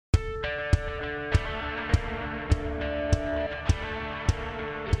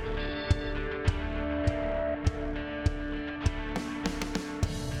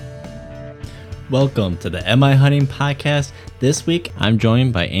Welcome to the Am I Hunting podcast. This week, I'm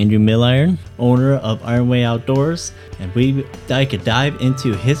joined by Andrew Milliron, owner of Iron Way Outdoors, and I could dive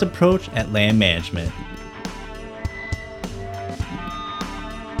into his approach at land management.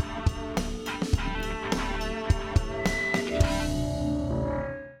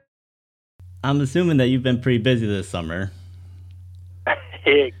 I'm assuming that you've been pretty busy this summer.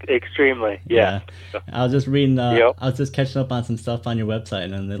 Extremely, yeah. I was just reading. I was just catching up on some stuff on your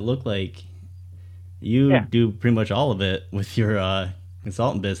website, and it looked like you do pretty much all of it with your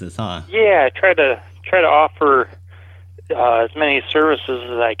consultant business, huh? Yeah, I try to offer as many services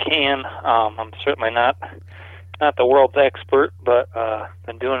as I can. I'm certainly not the world's expert, but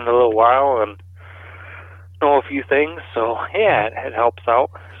been doing it a little while and know a few things. So yeah, it helps out.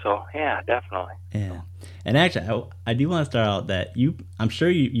 So yeah, definitely. Yeah. And actually, I do want to start out that I'm sure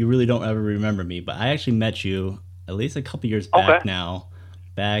you really don't ever remember me, but I actually met you at least a couple years back now,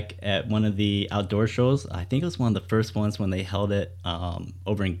 back at one of the outdoor shows. I think it was one of the first ones when they held it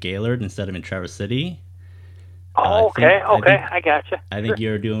over in Gaylord instead of in Traverse City. I gotcha. I think you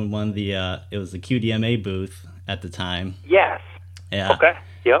were doing one of the, it was the QDMA booth at the time. Yes. Yeah. Okay.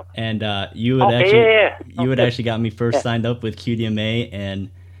 Yep. And you had actually got me first signed up with QDMA, and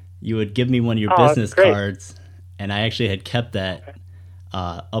you would give me one of your business cards, and I actually had kept that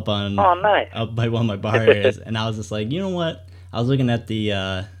up by one of my bar areas, and I was just like, you know what? I was looking at the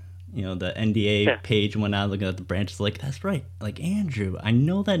the NDA page and whatnot, looking at the branches, like, that's right, like Andrew, I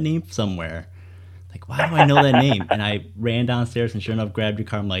know that name somewhere. Like, why do I know that name? And I ran downstairs and sure enough grabbed your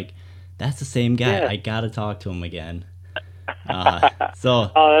card. I'm like, that's the same guy. Yeah. I gotta talk to him again. That's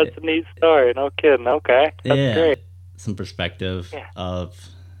a neat story. No kidding. Okay, that's great. Some perspective of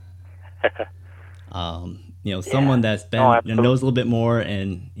someone that's been knows a little bit more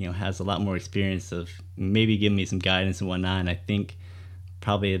and has a lot more experience of maybe giving me some guidance and whatnot. And I think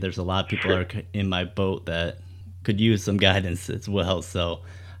probably there's a lot of people that are in my boat that could use some guidance as well. So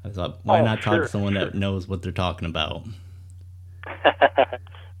I thought, why not talk to someone that knows what they're talking about?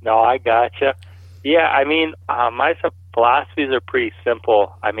 No, I gotcha. Yeah, I mean, my philosophies are pretty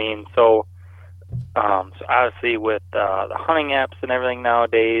simple. I mean, so obviously with the hunting apps and everything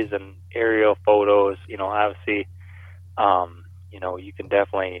nowadays and aerial photos, obviously, you can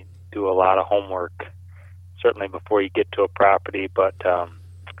definitely do a lot of homework, certainly before you get to a property. But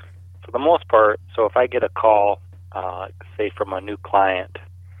for the most part, so if I get a call, say from a new client,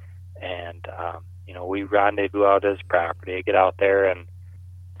 and we rendezvous out at his property, I get out there and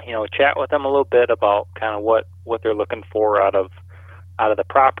chat with them a little bit about kind of what they're looking for out of the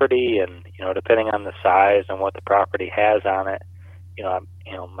property, and depending on the size and what the property has on it,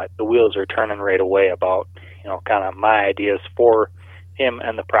 the wheels are turning right away about kind of my ideas for him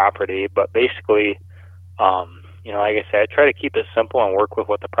and the property. But basically, like I said, I try to keep it simple and work with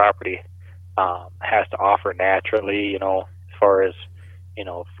what the property has to offer naturally. As far as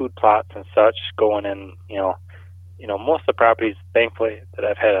food plots and such going in. Most of the properties, thankfully, that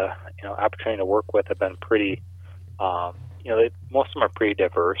I've had a opportunity to work with have been pretty. Most of them are pretty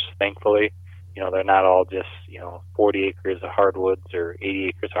diverse. Thankfully, they're not all just 40 acres of hardwoods or 80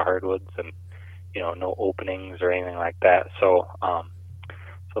 acres of hardwoods and no openings or anything like that. So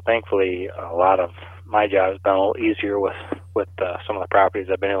thankfully, a lot of my job has been a little easier with some of the properties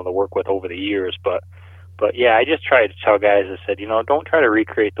I've been able to work with over the years. But yeah, I just try to tell guys, I said, don't try to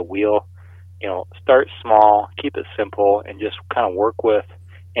recreate the wheel. Start small, keep it simple, and just kind of work with,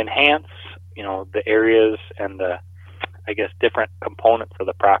 enhance, the areas and the, I guess, different components of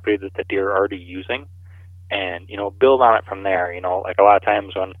the property that the deer are already using, and, build on it from there. Like a lot of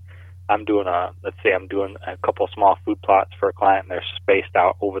times when I'm doing let's say I'm doing a couple small food plots for a client and they're spaced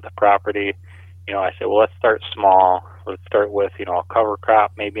out over the property, I say, well, let's start small. Let's start with, a cover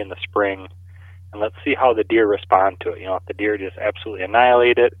crop maybe in the spring, and let's see how the deer respond to it. If the deer just absolutely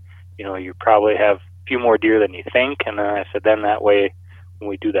annihilate it, you probably have a few more deer than you think. And then I said, then that way, when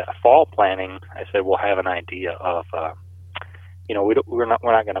we do that fall planning, I said, we'll have an idea of, we're not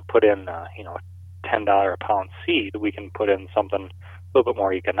going to put in, $10 a pound seed. We can put in something a little bit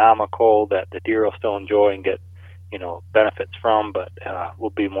more economical that the deer will still enjoy and get, benefits from, but will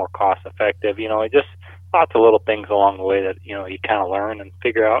be more cost effective. Just lots of little things along the way that, you kind of learn and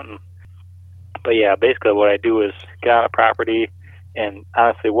figure out. But yeah, basically what I do is get on a property, and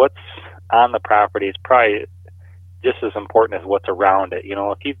honestly, what's on the property is probably just as important as what's around it.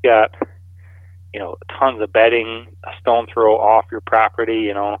 If you've got, tons of bedding, a stone throw off your property,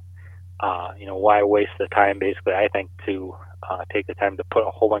 why waste the time, basically, I think, to take the time to put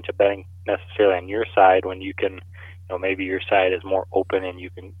a whole bunch of bedding necessarily on your side when you can, maybe your side is more open and you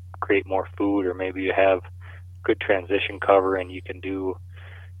can create more food, or maybe you have good transition cover and you can do,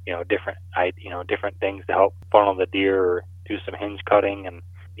 different things to help funnel the deer, or do some hinge cutting, and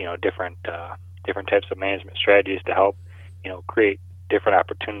different types of management strategies to help create different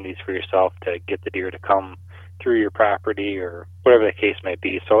opportunities for yourself to get the deer to come through your property, or whatever the case may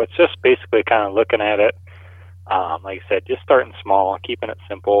be. So it's just basically kind of looking at it, like I said, just starting small, keeping it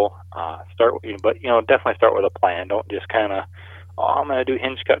simple. But definitely start with a plan. Don't just kind of, I'm going to do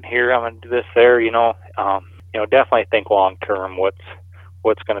hinge cutting here, I'm going to do this there. Definitely think long term.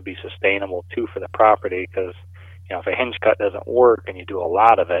 What's going to be sustainable too for the property, because if a hinge cut doesn't work and you do a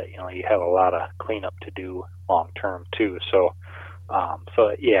lot of it, you have a lot of cleanup to do long term too. So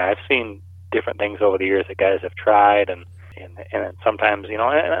yeah, I've seen different things over the years that guys have tried, and sometimes, and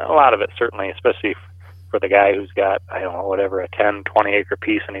a lot of it certainly, especially for the guy who's got, I don't know, whatever, a 10, 20 acre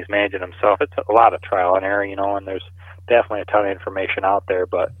piece and he's managing himself, it's a lot of trial and error, and there's definitely a ton of information out there,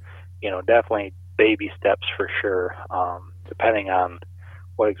 but, definitely baby steps for sure, depending on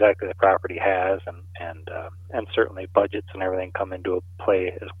what exactly the property has, and certainly budgets and everything come into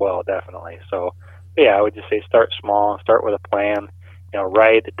play as well, definitely. So, yeah, I would just say start small, start with a plan,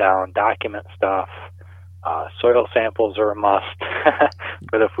 write it down, document stuff. Soil samples are a must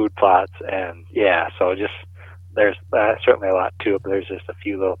for the food plots, and yeah, so just there's certainly a lot to it, but there's just a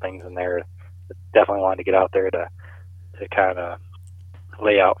few little things in there that definitely wanted to get out there to kind of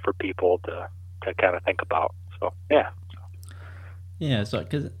lay out for people to kind of think about. So yeah. Yeah, so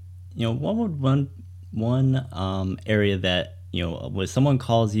because what would one area that when someone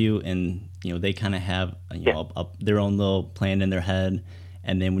calls you and they kind of have their own little plan in their head,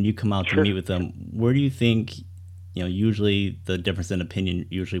 and then when you come out to meet with them, where do you think usually the difference in opinion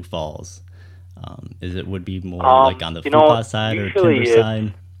usually falls? Would be more like on the food plot side or timber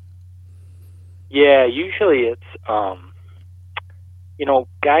side? Yeah, usually it's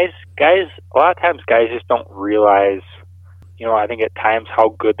guys a lot of times guys just don't realize, I think at times,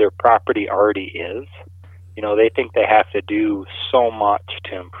 how good their property already is. They think they have to do so much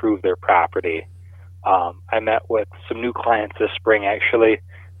to improve their property. I met with some new clients this spring, actually,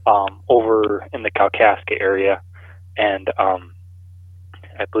 over in the Kalkaska area, and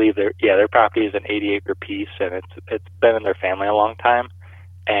I believe their property is an 80-acre piece, and it's been in their family a long time.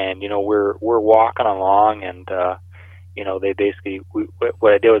 And we're walking along, and they basically,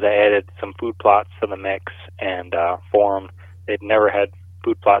 what I did was I added some food plots to the mix, and for them, they'd never had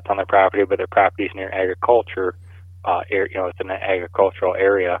food plots on their property, but their property's near agriculture. It's in an agricultural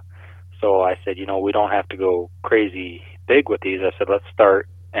area. So I said, we don't have to go crazy big with these. I said, let's start.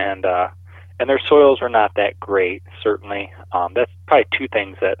 And their soils are not that great, certainly. That's probably two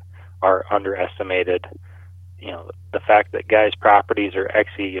things that are underestimated. The fact that guys' properties are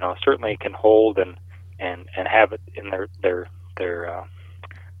actually, certainly can hold and have it in their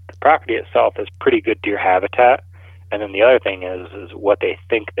the property itself is pretty good deer habitat. And then the other thing is what they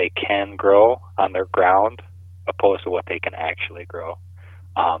think they can grow on their ground opposed to what they can actually grow.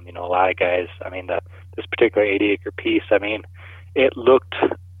 A lot of guys, this particular 80-acre piece, it looked,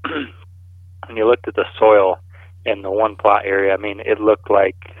 when you looked at the soil in the one plot area, it looked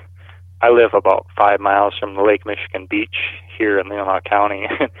like, I live about 5 miles from the Lake Michigan beach here in Leelanau County.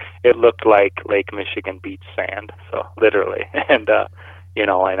 It looked like Lake Michigan beach sand, so literally. And,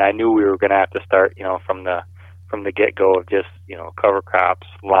 and I knew we were going to have to start, from the get-go of just, cover crops,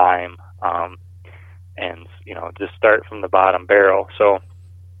 lime, and, just start from the bottom barrel. So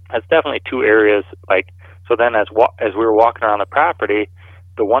that's definitely two areas. So then as we were walking around the property,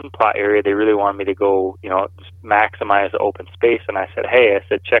 the one plot area, they really wanted me to go, just maximize the open space. And I said,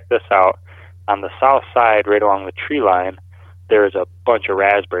 check this out. On the south side, right along the tree line, there's a bunch of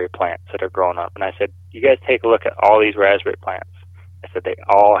raspberry plants that are growing up. And I said, you guys take a look at all these raspberry plants. I said, they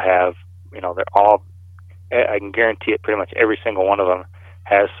all have, I can guarantee it, pretty much every single one of them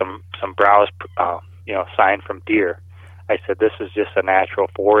has some browse, sign from deer. I said, this is just a natural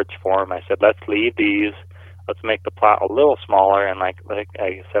forage for them. I said, let's leave these. Let's make the plot a little smaller, and like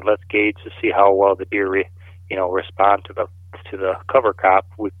I said, let's gauge to see how well the deer, respond to the cover crop.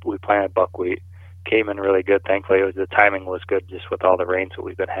 We planted buckwheat, came in really good. Thankfully, the timing was good, just with all the rains that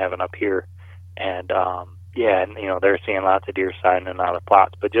we've been having up here, and they're seeing lots of deer signing out of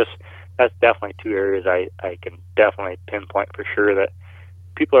plots. But just that's definitely two areas I can definitely pinpoint for sure that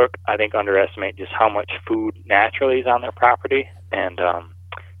people are, I think, underestimate just how much food naturally is on their property, and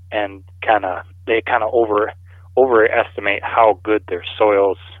they kind of overestimate how good their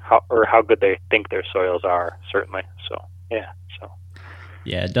soils, how good they think their soils are, certainly. So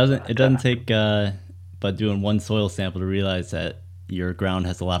yeah, it doesn't take but doing one soil sample to realize that your ground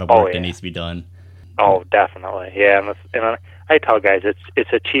has a lot of work that needs to be done. Oh, definitely, yeah. And I tell guys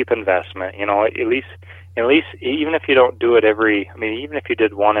it's a cheap investment. At least at least even if you don't do it even if you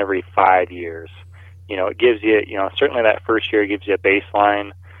did one every 5 years, it gives you, certainly that first year gives you a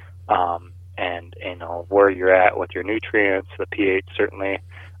baseline, and where you're at with your nutrients, the pH, certainly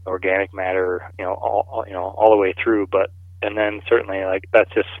organic matter, all the way through. But and then certainly like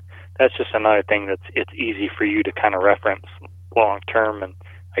that's just another thing it's easy for you to kind of reference long term. And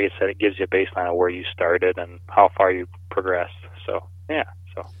like I said, it gives you a baseline of where you started and how far you progressed. So yeah,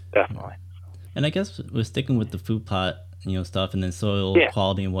 so definitely. And I guess we're sticking with the food plot, stuff, and then soil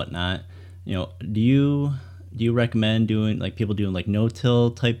quality and whatnot. Do you recommend doing like people doing like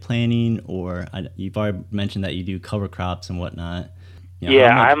no-till type planting, or you've already mentioned that you do cover crops and whatnot?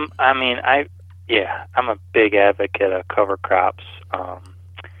 I'm a big advocate of cover crops.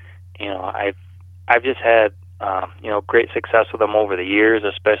 I've just had great success with them over the years,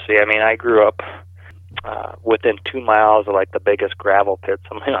 especially. I grew up within 2 miles of like the biggest gravel pits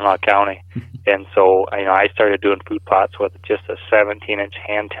in Leelanau County, and so I started doing food plots with just a 17-inch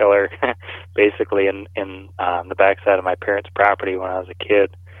hand tiller, basically in the backside of my parents' property when I was a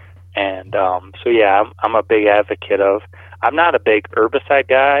kid. And I'm a big advocate of. I'm not a big herbicide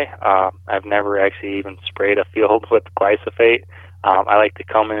guy. I've never actually even sprayed a field with glyphosate. I like to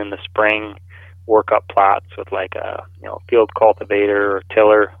come in the spring, work up plots with like a field cultivator or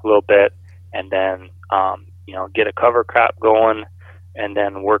tiller a little bit, and then get a cover crop going, and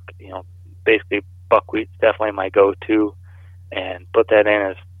then work. Basically buckwheat's definitely my go-to, and put that in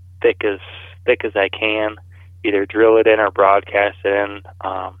as thick as I can. Either drill it in or broadcast it in,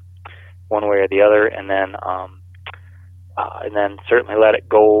 one way or the other, and then certainly let it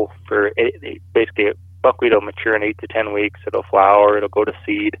go for basically buckwheat will mature in 8 to 10 weeks. It'll flower, it'll go to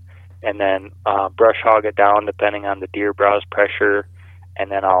seed, and then brush hog it down depending on the deer browse pressure,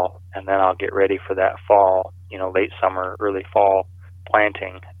 and then I'll get ready for that fall, late summer, early fall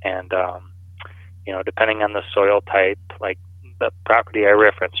planting. And depending on the soil type, like the property I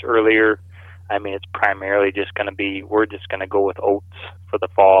referenced earlier, it's primarily just going to be, we're just going to go with oats for the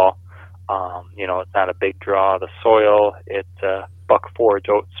fall. It's not a big draw of the soil. It's buck forage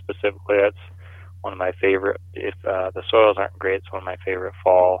oats specifically. That's one of my favorite. If the soils aren't great, it's one of my favorite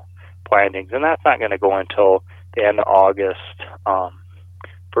fall plantings. And that's not going to go until the end of August,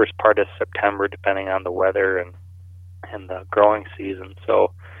 first part of September, depending on the weather and the growing season.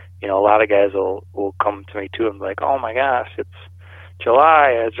 So, a lot of guys will come to me too and be like, oh my gosh, it's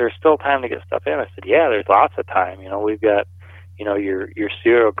July. Is there still time to get stuff in? I said, yeah, there's lots of time. We've got, your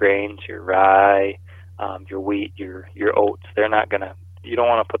cereal grains, your rye, your wheat, your oats. They're not gonna. You don't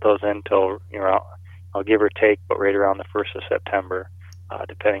want to put those in till I'll give or take, but right around the 1st of September,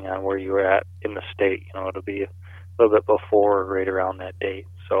 depending on where you are at in the state. It'll be a little bit before or right around that date.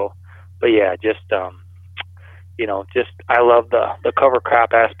 So, but yeah, I love the cover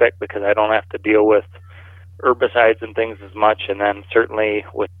crop aspect because I don't have to deal with herbicides and things as much. And then certainly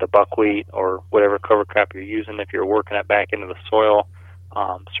with the buckwheat or whatever cover crop you're using, if you're working it back into the soil,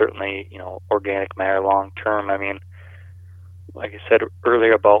 certainly, organic matter long term. Like I said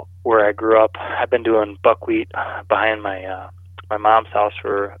earlier about where I grew up, I've been doing buckwheat behind my mom's house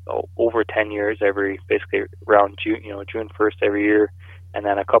for over 10 years, basically around June 1st every year. And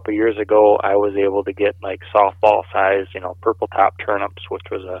then a couple of years ago, I was able to get like softball size, purple top turnips, which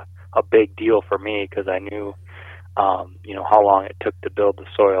was a big deal for me because I knew, how long it took to build the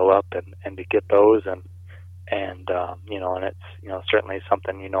soil up and to get those. And it's, certainly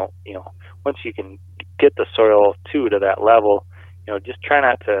something, once you can get the soil to that level, just try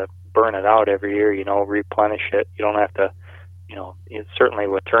not to burn it out every year, replenish it. You don't have to, certainly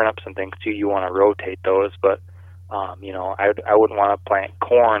with turnips and things too, you want to rotate those, but I wouldn't want to plant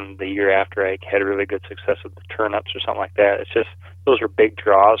corn the year after I had really good success with the turnips or something like that. It's just, those are big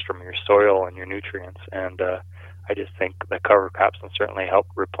draws from your soil and your nutrients. And I just think the cover crops can certainly help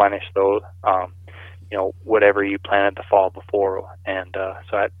replenish those, whatever you planted the fall before. And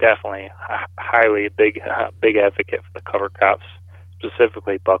so I definitely highly big advocate for the cover crops,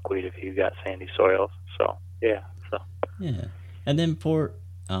 specifically buckwheat if you've got sandy soils. So, yeah. Yeah. And then for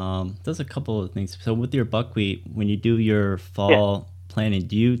there's a couple of things. So with your buckwheat, when you do your fall planting,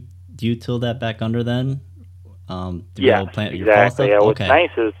 do you till that back under then? Yeah, plant your exactly. Fall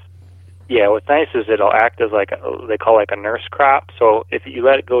stuff? Yeah, what's nice is it'll act as they call like a nurse crop. So if you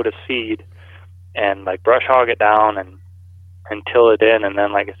let it go to seed and like brush hog it down and till it in, and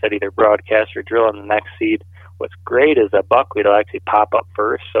then like I said, either broadcast or drill in the next seed. What's great is that buckwheat will actually pop up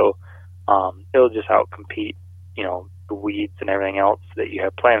first, so it'll just outcompete, the weeds and everything else that you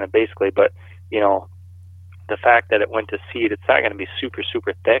have planted basically. But the fact that it went to seed, it's not going to be super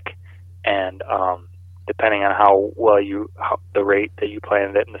super thick, and depending on how well the rate that you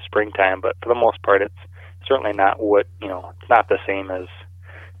planted it in the springtime. But for the most part, certainly not what, it's not the same as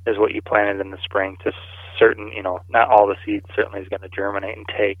what you planted in the spring. Just certain, not all the seeds certainly is going to germinate and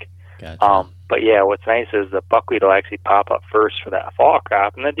take. Gotcha. But yeah, what's nice is the buckwheat will actually pop up first for that fall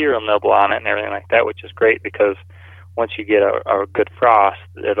crop, and the deer will nibble on it and everything like that, which is great because once you get a good frost,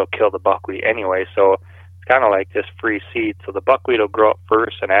 it'll kill the buckwheat anyway. So it's kind of like just free seed. So the buckwheat will grow up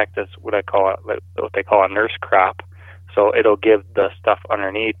first and act as what they call a nurse crop. So it'll give the stuff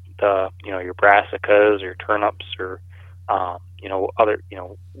underneath, your brassicas or turnips or other,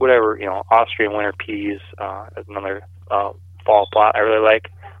 whatever, Austrian winter peas is another fall plot I really like.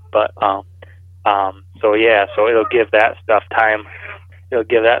 But so it'll give that stuff time. It'll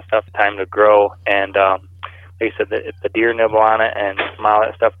give that stuff time to grow, and like I said, if the deer nibble on it and smile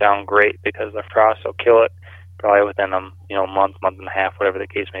that stuff down, great, because the frost will kill it probably within a month and a half, whatever the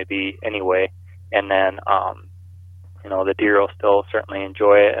case may be. Anyway, and then the deer will still certainly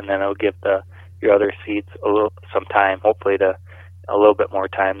enjoy it, and then it'll give your other seeds some time, hopefully a little bit more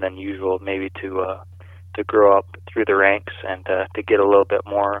time than usual, maybe to grow up through the ranks and to get a little bit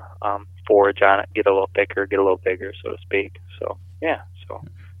more forage on it, get a little thicker, get a little bigger, so to speak. So yeah, so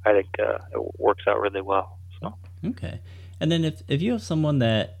I think it works out really well. So okay. And then if you have someone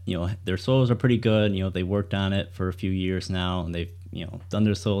that their soils are pretty good, they worked on it for a few years now, and they've done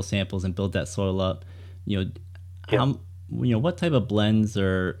their soil samples and built that soil up, what type of blends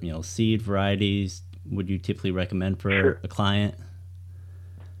or seed varieties would you typically recommend for a client?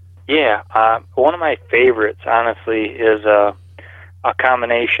 Yeah, one of my favorites, honestly, is a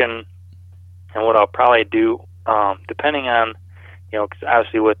combination. And what I'll probably do, depending on, because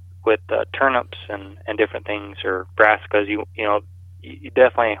obviously with turnips and different things or brassicas, you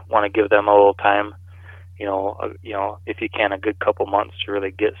definitely want to give them a little time. If you can, a good couple months to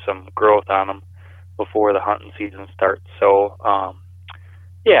really get some growth on them before the hunting season starts. So,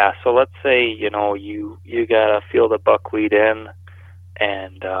 so let's say you gotta fill the buckwheat in,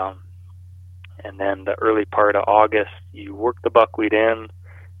 and then the early part of August you work the buckwheat in,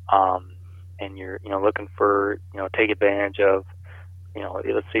 and you're looking for take advantage of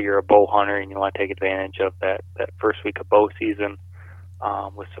let's say you're a bow hunter and you want to take advantage of that first week of bow season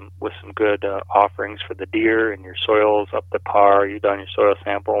with some good offerings for the deer, and your soil's up to par. You've done your soil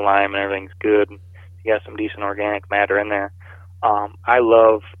sample, lime, and everything's good. And you got some decent organic matter in there. I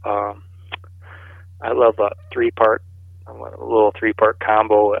love a little three-part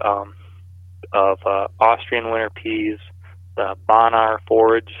combo of Austrian winter peas, the Bonar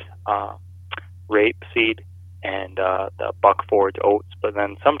forage, rapeseed, and the buck forage oats. But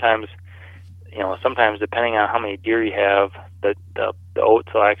then sometimes depending on how many deer you have, the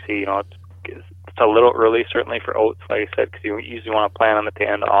oats will actually, it's a little early certainly for oats, like I said, because you usually want to plant them at the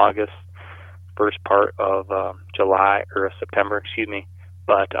end of August, first part of July or September, excuse me.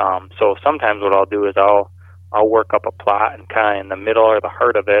 But so sometimes what I'll do is I'll work up a plot, and kind of in the middle or the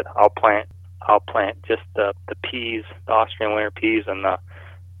heart of it, I'll plant just the peas, the Austrian winter peas, and the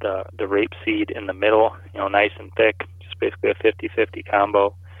rapeseed in the middle, nice and thick, just basically a 50-50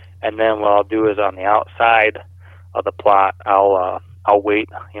 combo. And then what I'll do is on the outside of the plot, I'll wait,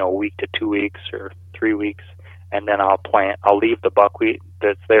 a week to 2 weeks or 3 weeks, and then I'll leave the buckwheat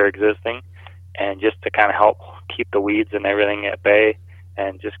that's there existing, and just to kind of help keep the weeds and everything at bay,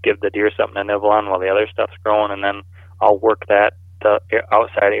 and just give the deer something to nibble on while the other stuff's growing. And then I'll work the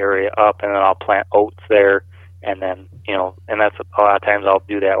outside area up, and then I'll plant oats there. And then, and that's a lot of times I'll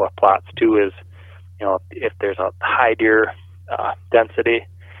do that with plots too, is, if there's a high deer density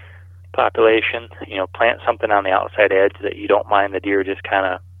population, plant something on the outside edge that you don't mind the deer just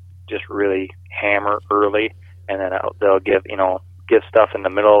really hammer early, and then they'll give stuff in the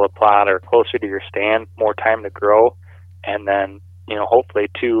middle of the plot or closer to your stand more time to grow. And then, hopefully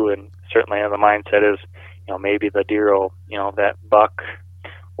too, and certainly the mindset is, maybe the deer will, that buck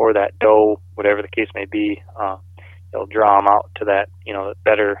or that doe, whatever the case may be, they'll draw them out to that, the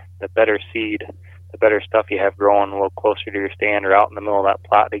better seed, the better stuff you have growing a little closer to your stand or out in the middle of that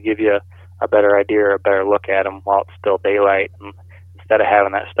plot to give you a better idea or a better look at them while it's still daylight. And instead of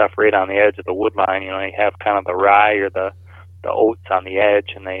having that stuff right on the edge of the wood line, you have kind of the rye or the oats on the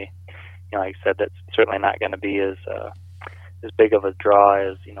edge, and they, like I said, that's certainly not going to be as big of a draw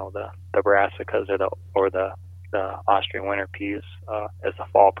as the brassicas or the Austrian winter peas as the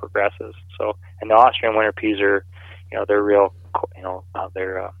fall progresses. So, and the Austrian winter peas are, they're real,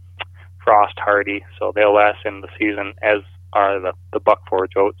 they're frost hardy, so they'll last in the season, as are the buck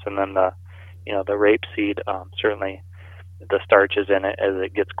forage oats, and then the rapeseed, certainly the starches in it, as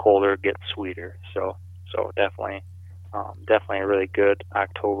it gets colder, gets sweeter. So definitely a really good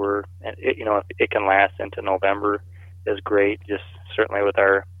October, and it can last into November is great. Just certainly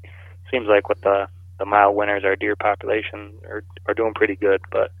seems like with the the mild winters, our deer population are doing pretty good.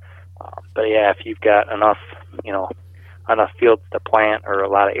 But yeah, if you've got enough fields to plant or a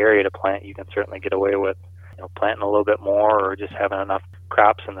lot of area to plant, you can certainly get away with planting a little bit more, or just having enough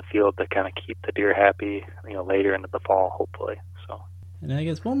crops in the field to kind of keep the deer happy later into the fall, hopefully. So. And I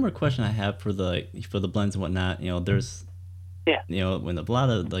guess one more question I have for the blends and whatnot, there's when a lot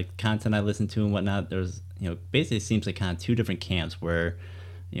of like content I listen to and whatnot, there's basically it seems like kind of two different camps where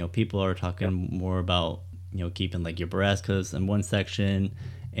people are talking more about keeping like your brassicas in one section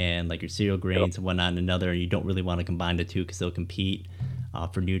and like your cereal grains and whatnot in another, and you don't really want to combine the two because they'll compete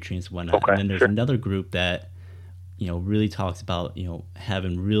for nutrients and whatnot. Okay, and then there's another group that really talks about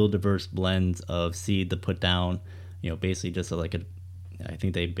having real diverse blends of seed to put down, basically just like I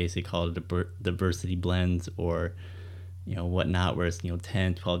think they basically call it diversity blends or whatnot, where it's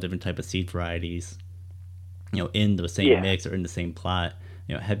 10, 12 different type of seed varieties in the same mix or in the same plot.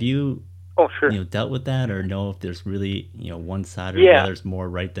 Have you dealt with that, or know if there's really one side or the other's more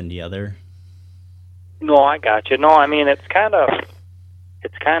right than the other? No, I got you. No, I mean it's kind of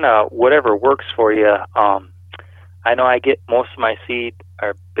whatever works for you. I know I get most of my seed,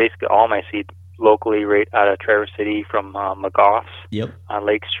 or basically all my seed, locally right out of Traverse City from McGough's on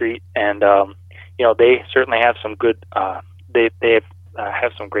Lake Street, and they certainly have some good. They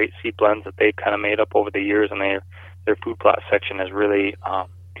have some great seed blends that they've kind of made up over the years, and their food plot section has really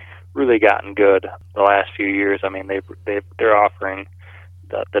gotten good the last few years. I mean, they're offering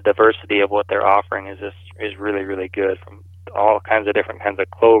the diversity of what they're offering is really, really good, from all kinds of different kinds of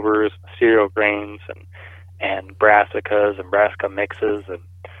clovers, cereal grains, and brassicas and brassica mixes, and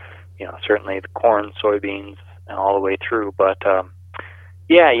certainly the corn, soybeans, and all the way through. But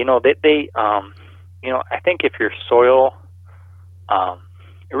they I think if your soil, I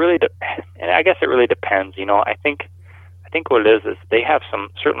guess it really depends. I think what it is they have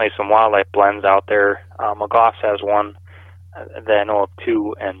certainly some wildlife blends out there. McGough's has one that I know of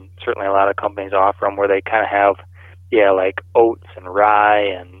too, and certainly a lot of companies offer them, where they kind of have like oats and rye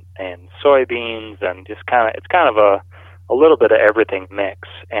and soybeans, and just it's kind of a little bit of everything mix.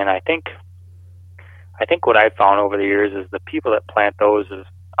 And I think what I've found over the years is the people that plant those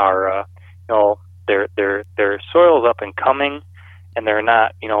are their soil's up and coming, and they're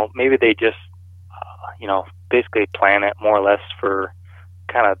not maybe they just basically plant it more or less for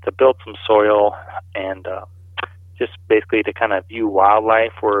kind of to build some soil and just basically to kind of view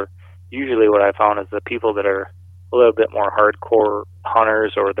wildlife. Where usually what I found is the people that are a little bit more hardcore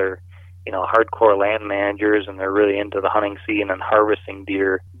hunters, or they're hardcore land managers, and they're really into the hunting scene and harvesting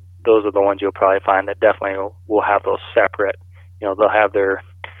deer, those are the ones you'll probably find that definitely will have those separate. They'll have their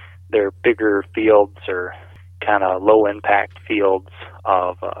bigger fields or kind of low impact fields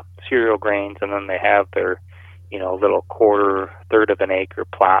of cereal grains, and then they have their little third of an acre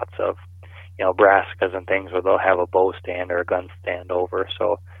plots of brassicas and things, where they'll have a bow stand or a gun stand over.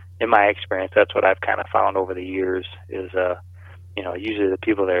 So in my experience, that's what I've kind of found over the years is usually the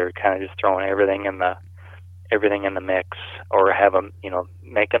people that are kind of just throwing everything in the mix, or have them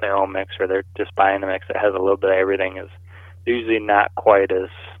making their own mix, or they're just buying a mix that has a little bit of everything, is usually not quite as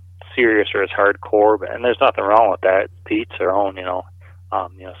serious or as hardcore. And there's nothing wrong with that. To each their own.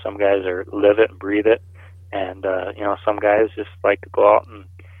 Some guys live it and breathe it, and some guys just like to go out and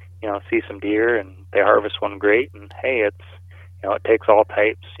see some deer, and they harvest one great, and hey, it's it takes all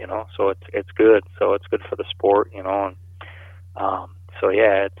types, so it's good. So it's good for the sport, and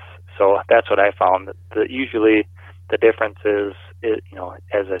so that's what I found. That usually the difference is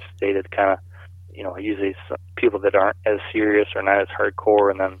as I stated, kind of usually some people that aren't as serious or not as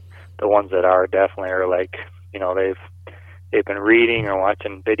hardcore, and then the ones that are definitely are like they've been reading or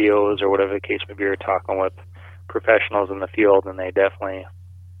watching videos or whatever the case may be, or talking with professionals in the field, and they definitely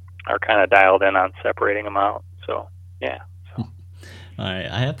are kind of dialed in on separating them out. So all right,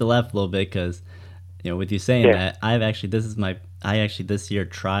 I have to laugh a little bit because with you saying that, I actually this year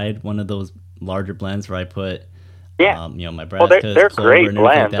tried one of those larger blends where I put my brassicas, they're clover, great and everything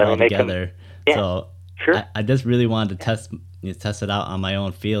blends. like that all together. So sure. I just really wanted to test it out on my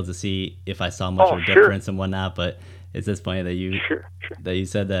own field to see if I saw much of a difference and whatnot. But it's just funny that you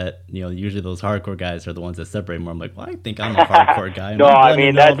said that usually those hardcore guys are the ones that separate more. I'm like, well, I think I'm a hardcore guy. No, I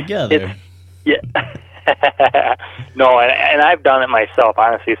mean that's all together. No, and I've done it myself,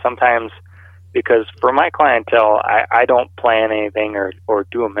 honestly. Sometimes, because for my clientele, I don't plan anything or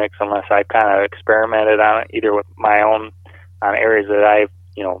do a mix unless I've kind of experimented on it, either with my own on areas that I've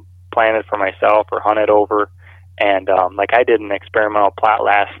planted for myself or hunted over. And like I did an experimental plot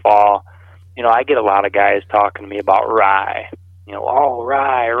last fall. I get a lot of guys talking to me about rye.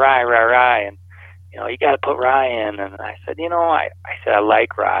 Rye, and you got to put rye in. And I said, I said, I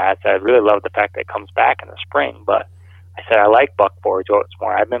like rye. I said, I really love the fact that it comes back in the spring, but I said, I like buck forage oats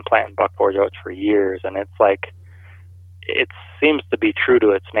more. I've been planting buck forage oats for years, and it's like, it seems to be true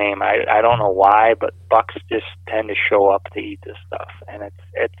to its name. I don't know why, but bucks just tend to show up to eat this stuff, and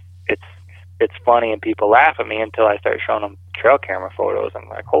it's funny, and people laugh at me until I start showing them trail camera photos. I'm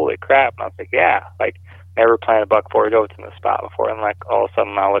like, holy crap! And I was like, yeah, like never planted buck forage oats in this spot before, and like all of a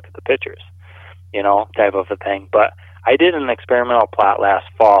sudden I look at the pictures, type of a thing. But I did an experimental plot last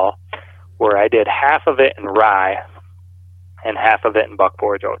fall where I did half of it in rye and half of it in buck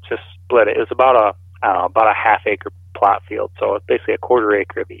forage oats. Just split it. It was about a half acre plot field, so it's basically a quarter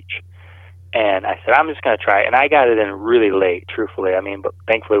acre of each. And I said, I'm just going to try it. And I got it in really late, truthfully. I mean, but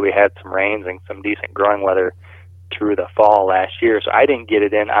thankfully we had some rains and some decent growing weather through the fall last year, so I didn't get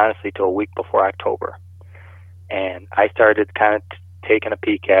it in, honestly, till a week before October. And I started kind of taking a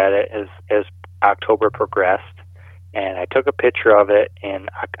peek at it as October progressed. And I took a picture of it in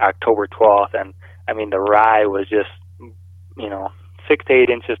October 12th, and I mean, the rye was just, 6 to 8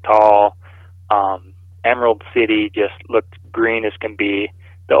 inches tall. Emerald City just looked green as can be.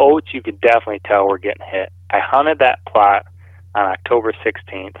 The oats, you could definitely tell were getting hit. I hunted that plot on October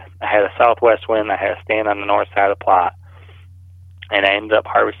 16th. I had a southwest wind. I had to stand on the north side of the plot, and I ended up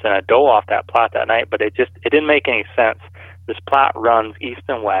harvesting a doe off that plot that night, but it didn't make any sense. This plot runs east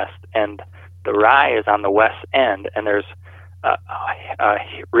and west, and the rye is on the west end, and there's a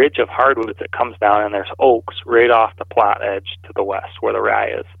ridge of hardwoods that comes down, and there's oaks right off the plot edge to the west where the rye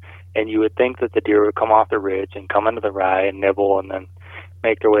is. And you would think that the deer would come off the ridge and come into the rye and nibble and then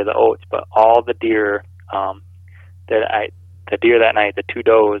make their way to the oats. But all the deer the deer that night, the two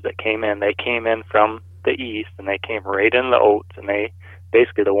does that came in, they came in from the east, and they came right in the oats, and they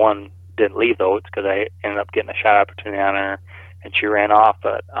basically, the one didn't leave the oats because I ended up getting a shot opportunity on her, and she ran off.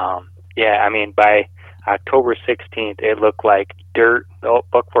 But yeah, I mean, by October 16th, it looked like dirt. The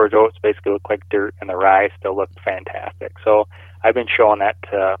buck forage oats basically looked like dirt, and the rye still looked fantastic. So I've been showing that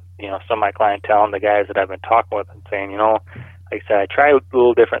to some of my clientele and the guys that I've been talking with, and saying, like I said, I try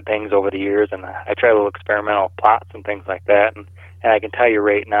little different things over the years, and I try little experimental plots and things like that, and I can tell you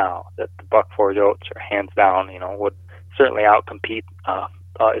right now that the buck forage oats are hands down, would certainly outcompete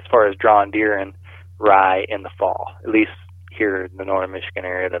as far as drawing deer and rye in the fall, at least here in the northern Michigan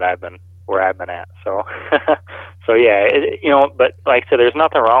area where I've been at. So, so yeah, but like I said, there's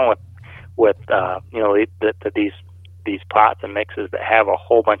nothing wrong with these plots and mixes that have a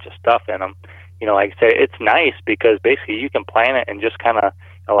whole bunch of stuff in them. Like I say, it's nice because basically you can plant it and just kind of,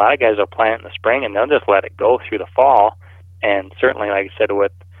 a lot of guys will plant it in the spring and they'll just let it go through the fall. And certainly, like I said,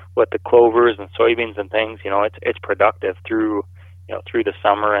 with the clovers and soybeans and things, it's productive through the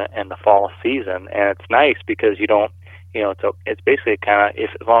summer and the fall season. And it's nice because you don't, it's basically kind of,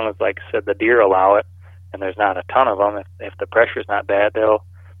 as long as, like I said, the deer allow it and there's not a ton of them, if the pressure's not bad,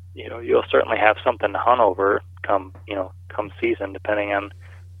 you'll certainly have something to hunt over come season, depending on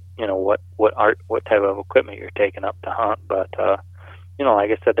what type of equipment you're taking up to hunt. But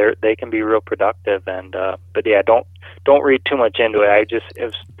like I said, they can be real productive. And but yeah, don't read too much into it. It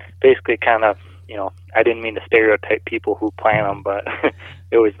was basically kind of, I didn't mean to stereotype people who plant them, but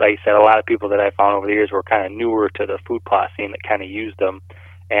it was, like I said, a lot of people that I found over the years were kind of newer to the food plot scene that kind of used them,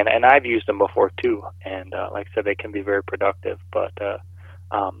 and I've used them before too. And like I said, they can be very productive. But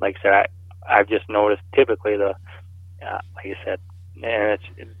like I said, I've just noticed typically like I said, and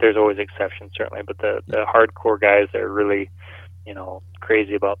there's always exceptions certainly, but the hardcore guys that are really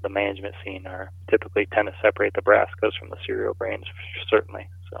crazy about the management scene are typically tend to separate the Brascas from the cereal grains, certainly.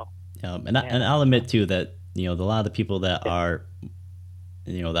 So and I'll admit too that a lot of the people that are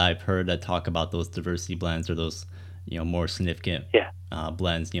that I've heard that talk about those diversity blends or those more significant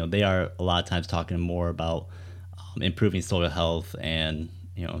blends, they are a lot of times talking more about improving soil health and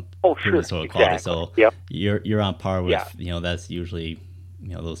improving soil quality. So you're on par with that's usually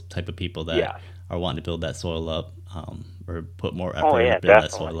those type of people that are wanting to build that soil up, or put more effort to build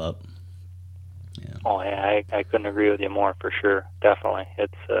that soil up. Yeah. Oh yeah, I couldn't agree with you more, for sure. Definitely,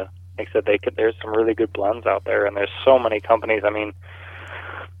 it's like I said, there's some really good blends out there, and there's so many companies. I mean,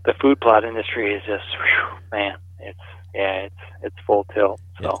 the food plot industry is just, man, it's full tilt.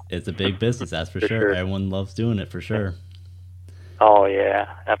 So it's a big business, that's for sure. Everyone loves doing it, for sure. Oh yeah,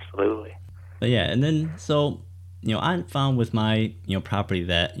 absolutely. But yeah, and then so I found with my property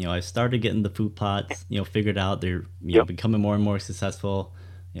that I started getting the food plots figured out. They're becoming more and more successful.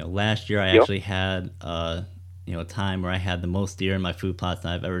 Last year I actually had a time where I had the most deer in my food plots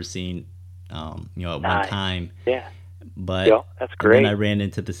that I've ever seen at one time. Yeah. But that's great. And then I ran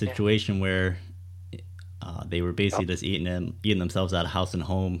into the situation where they were basically just eating themselves out of house and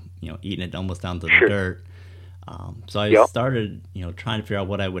home, eating it almost down to the dirt. So I started, trying to figure out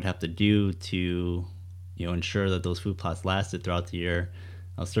what I would have to do to, ensure that those food plots lasted throughout the year.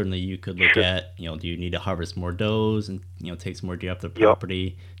 Certainly you could look at, do you need to harvest more does and, take some more deer off the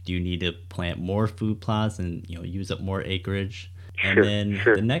property? Do you need to plant more food plots and, use up more acreage? And then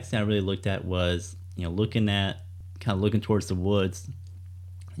the next thing I really looked at was, looking towards the woods,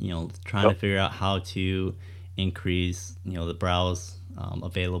 trying to figure out how to increase, the browse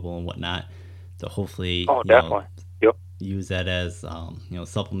available and whatnot to hopefully use that as,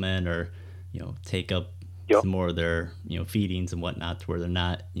 supplement or, take up some more of their, feedings and whatnot to where they're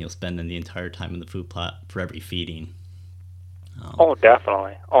not, spending the entire time in the food plot for every feeding.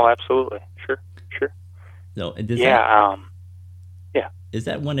 Definitely. Absolutely. Sure. So, is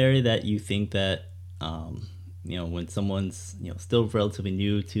that one area that you think that, when someone's, still relatively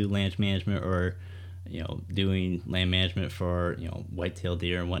new to land management or, doing land management for, whitetail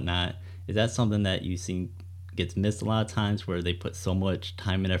deer and whatnot, is that something that you see gets missed a lot of times where they put so much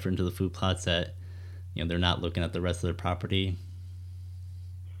time and effort into the food plots that, they're not looking at the rest of their property?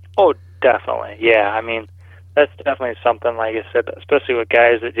 Definitely. Yeah. I mean, that's definitely something, like I said, especially with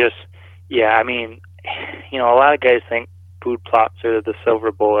guys that just, a lot of guys think food plots are the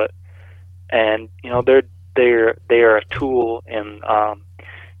silver bullet, and, they are a tool in, a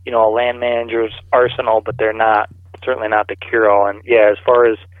land manager's arsenal, but they're certainly not the cure-all. And as far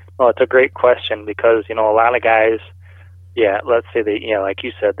as, it's a great question because, a lot of guys, let's say they, like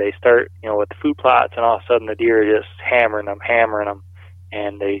you said, they start, with the food plots, and all of a sudden the deer are just hammering them,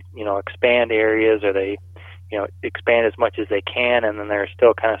 and they, expand areas, or they, expand as much as they can, and then they're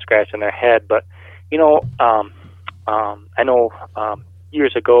still kind of scratching their head. But, I know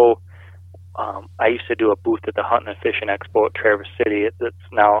years ago, I used to do a booth at the Hunting and Fishing Expo at Traverse City. It's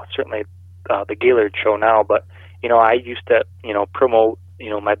now certainly the Gaylord show now, but, I used to, promote,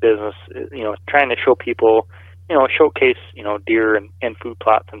 my business, trying to show people, showcase, deer and food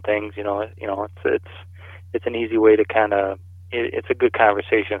plots and things. It's an easy way to kind of, it's a good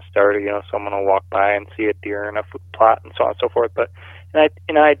conversation starter. Someone will walk by and see a deer in a food plot and so on and so forth. But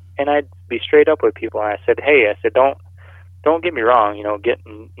I'd be straight up with people, and I said, hey, don't get me wrong.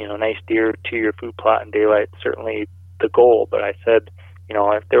 Getting nice deer to your food plot in daylight is certainly the goal. But I said,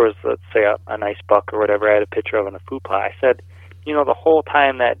 if there was, let's say, a nice buck or whatever I had a picture of in a food plot, I said, the whole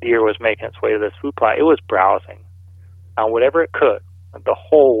time that deer was making its way to this food plot, it was browsing on whatever it could the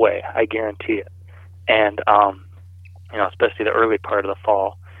whole way. I guarantee it. And especially the early part of the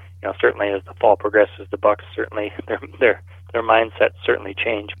fall, certainly as the fall progresses, the bucks certainly their mindsets certainly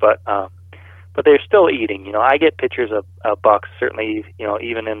change, but they're still eating. I get pictures of bucks certainly,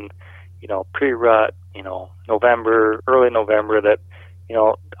 even in pre-rut, November, early November, that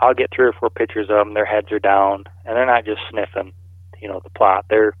I'll get 3 or 4 pictures of them. Their heads are down, and they're not just sniffing, the plot.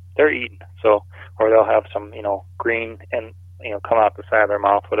 They're eating. So, or they'll have some, green and come out the side of their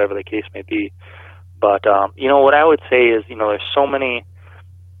mouth, whatever the case may be. But what I would say is, there's so many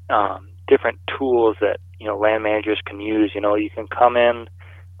different tools that land managers can use. You can come in,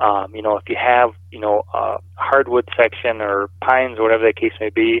 if you have a hardwood section or pines or whatever the case may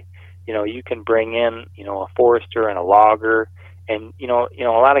be, you can bring in a forester and a logger. And a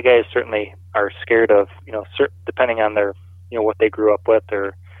lot of guys certainly are scared of depending on their what they grew up with,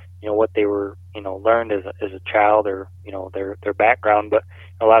 or what they were learned as a child, or their background. But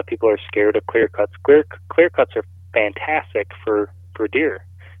a lot of people are scared of clear cuts. Clear cuts are fantastic for deer.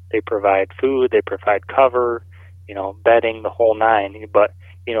 They provide food, they provide cover, bedding, the whole nine. But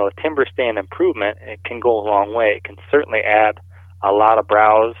a timber stand improvement, it can go a long way. It can certainly add a lot of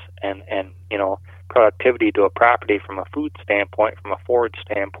browse and productivity to a property from a food standpoint, from a forage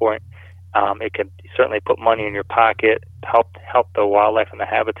standpoint. It can certainly put money in your pocket, help the wildlife and the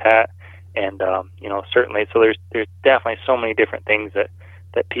habitat, and certainly. So there's definitely so many different things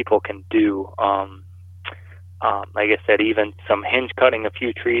that people can do. Like I said, even some hinge cutting a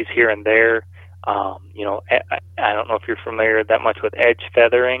few trees here and there. I don't know if you're familiar that much with edge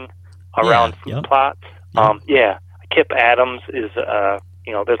feathering around food plots. Kip Adams is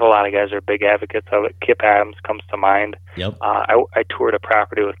there's a lot of guys that are big advocates of it. Kip Adams comes to mind. Yep. I toured a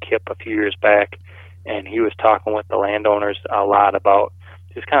property with Kip a few years back, and he was talking with the landowners a lot about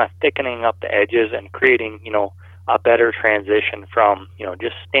just kind of thickening up the edges and creating, a better transition from,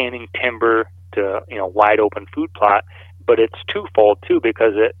 just standing timber to, wide open food plot. But it's twofold too,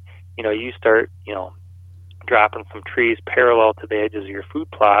 because you start, dropping some trees parallel to the edges of your food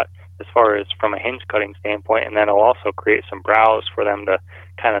plot as far as from a hinge cutting standpoint, and then it'll also create some browse for them to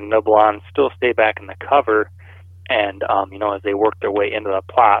kind of nibble on, still stay back in the cover, and as they work their way into the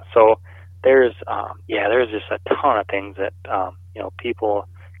plot. So there's just a ton of things that people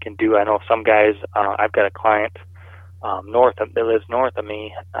can do. I know some guys. I've got a client that lives north of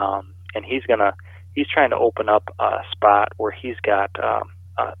me, and he's trying to open up a spot where he's got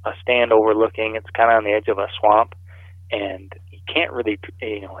a stand overlooking. It's kind of on the edge of a swamp, and he can't really,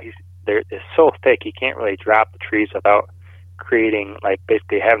 it's so thick he can't really drop the trees without creating, like,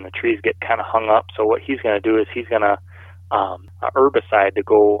 basically having the trees get kind of hung up. So what he's going to do is he's going to a herbicide to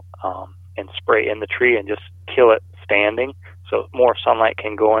go and spray in the tree and just kill it standing, so more sunlight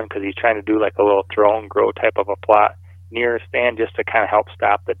can go in, because he's trying to do like a little throw and grow type of a plot near a stand, just to kind of help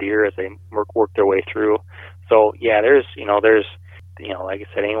stop the deer as they work their way through. So yeah, there's like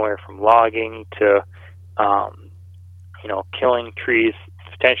I said, anywhere from logging to killing trees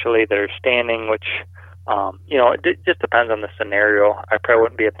potentially that are standing, which it just depends on the scenario. I probably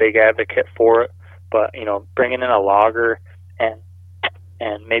wouldn't be a big advocate for it, but bringing in a logger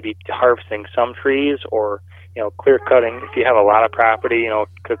and maybe harvesting some trees, or clear cutting if you have a lot of property.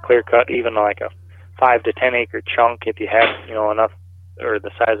 Could clear cut even like a 5 to 10 acre chunk if you have enough, or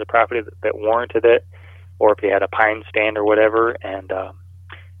the size of property that warranted it, or if you had a pine stand or whatever, and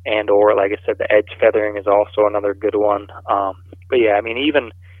or like I said, the edge feathering is also another good one. But yeah, I mean,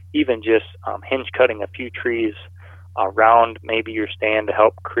 even just hinge cutting a few trees around maybe your stand to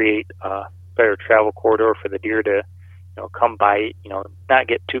help create a better travel corridor for the deer to come by, not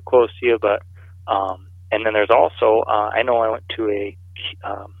get too close to you. But and then there's also I know I went to a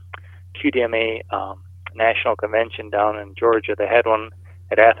QDMA national convention down in Georgia. They had one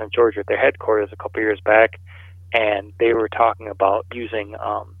at Athens, Georgia, at their headquarters a couple years back, and they were talking about using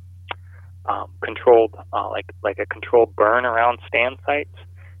controlled like a controlled burn around stand sites,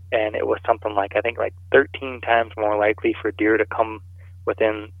 and it was something like, I think, like 13 times more likely for deer to come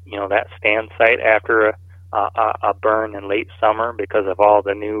within that stand site after a burn in late summer, because of all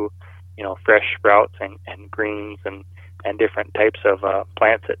the new fresh sprouts and greens and different types of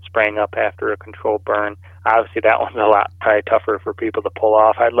plants that sprang up after a controlled burn. Obviously that one's a lot probably tougher for people to pull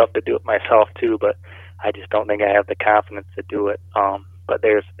off. I'd love to do it myself too, but I just don't think I have the confidence to do it. But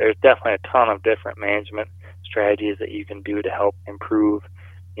there's definitely a ton of different management strategies that you can do to help improve,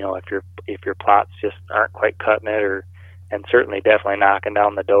 if your plots just aren't quite cutting it, and certainly definitely knocking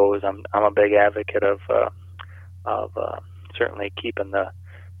down the does. I'm a big advocate of certainly keeping the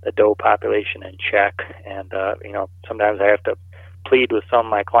doe population in check, and sometimes I have to plead with some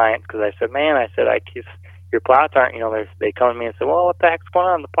of my clients, because I said, your plots aren't, they come to me and say, well, what the heck's going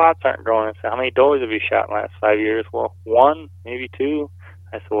on? The plots aren't growing. I said, how many does have you shot in the last 5 years? Well, 1, maybe 2.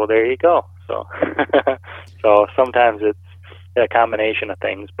 I said, well, there you go. So, so sometimes it's a combination of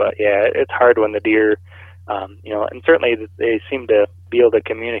things, but yeah, it's hard when the deer, and certainly they seem to be able to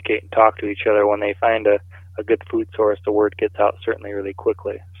communicate and talk to each other when they find a good food source. The word gets out certainly really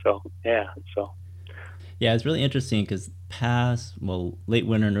quickly. So yeah, it's really interesting, because late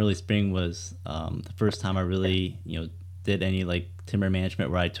winter and early spring was the first time I really did any like timber management,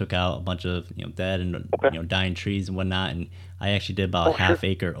 where I took out a bunch of dead and dying trees and whatnot, and I actually did about a half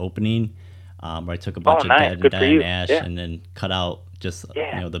acre opening where I took a bunch of dead and dying ash, and then cut out just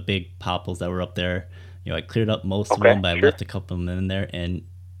the big popples that were up there. I cleared up most of them, but I left a couple of them in there, and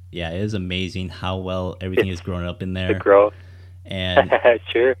yeah, it is amazing how well everything is growing up in there. The growth. And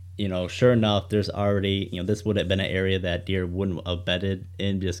sure. Sure enough, there's already, this would have been an area that deer wouldn't have bedded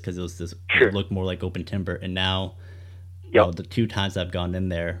in, just because it looked more like open timber. And now, the 2 times I've gone in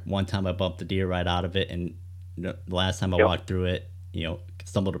there, one time I bumped the deer right out of it, and the last time I walked through it,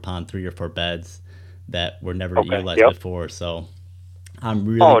 stumbled upon 3 or 4 beds that were never utilized before. So I'm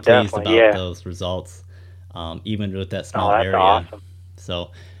really pleased about those results, even with that small area. Awesome.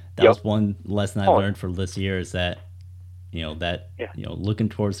 So that was one lesson I learned for this year, is that looking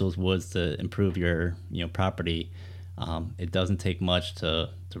towards those woods to improve your property, it doesn't take much to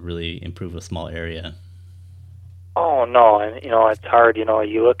really improve a small area. Oh no, and it's hard.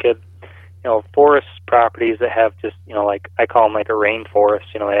 You look at forest properties that have just like I call them like a rainforest.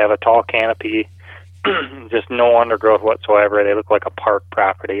 They have a tall canopy, just no undergrowth whatsoever. They look like a park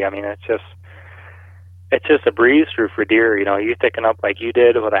property. I mean, it's just a breeze through for deer. You're picking up like you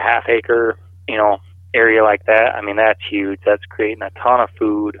did with a half acre, area like that. I mean, that's huge. That's creating a ton of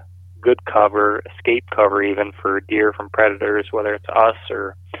food, good cover, escape cover even for deer from predators, whether it's us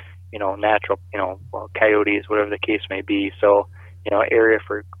or, natural, coyotes, whatever the case may be. So, area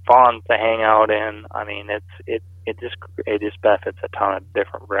for fawns to hang out in. I mean, it just benefits a ton of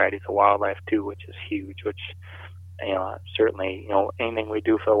different varieties of wildlife too, which is huge, which, certainly, anything we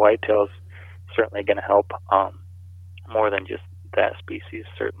do for the whitetails certainly going to help more than just that species,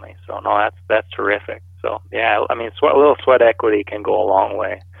 certainly. So no, that's terrific. So yeah, I mean, a little sweat equity can go a long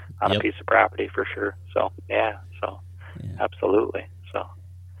way. on a piece of property for sure. So absolutely. So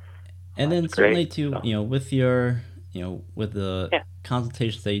and then certainly too, with your with the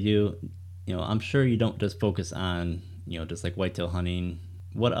consultations that you do, I'm sure you don't just focus on just like whitetail hunting.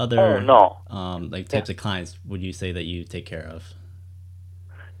 What other like types of clients would you say that you take care of?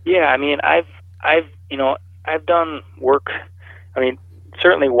 Yeah, I mean, I've done work. I mean,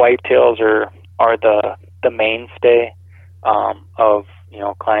 certainly whitetails are the mainstay of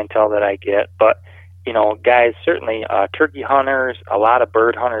clientele that I get, but guys, certainly turkey hunters, a lot of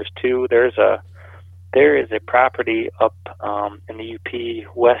bird hunters too. There is a property up in the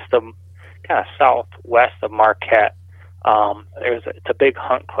UP west of, kind of southwest of Marquette. It's a big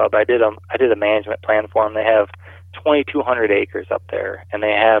hunt club. I did a management plan for them. They have 2,200 acres up there, and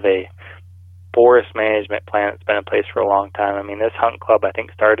they have a forest management plan that's been in place for a long time. I mean, this hunt club I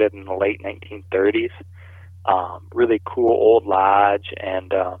think started in the late 1930s. Really cool old lodge,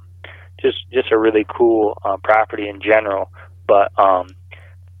 and just a really cool property in general. But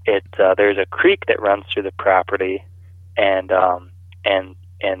there's a creek that runs through the property, and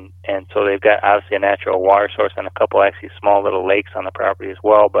so they've got obviously a natural water source and a couple actually small little lakes on the property as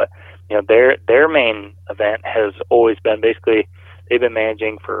well. But their main event has always been, basically they've been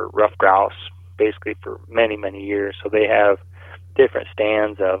managing for ruffed grouse basically for many years. So they have different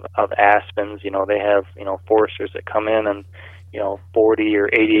stands of aspens. They have foresters that come in and 40 or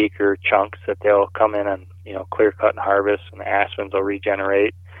 80 acre chunks that they'll come in and clear cut and harvest, and the aspens will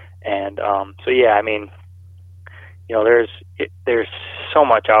regenerate. And so yeah, I mean, there's so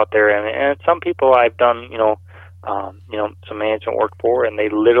much out there, and some people I've done some management work for, and they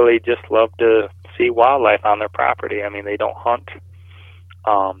literally just love to see wildlife on their property. I mean, they don't hunt.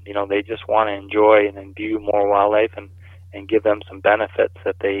 They just want to enjoy and view more wildlife and give them some benefits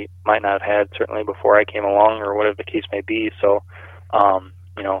that they might not have had certainly before I came along, or whatever the case may be. So,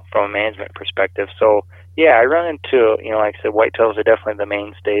 from a management perspective. So yeah, I run into, like I said, whitetails are definitely the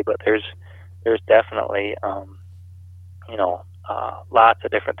mainstay, but there's definitely, lots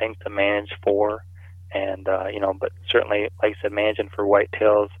of different things to manage for. And, but certainly, like I said, managing for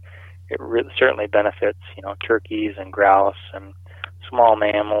whitetails, it certainly benefits, turkeys and grouse and small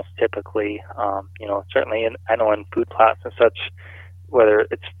mammals typically. Certainly, I know in food plots and such, whether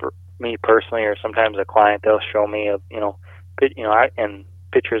it's for me personally or sometimes a client, they'll show me and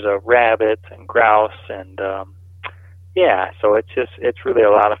pictures of rabbits and grouse, and so it's really a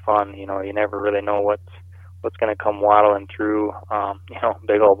lot of fun. You never really know what's going to come waddling through.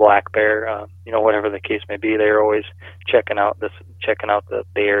 Big old black bear, whatever the case may be. They're always checking out the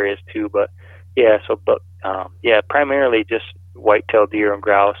areas too. But primarily just whitetail deer and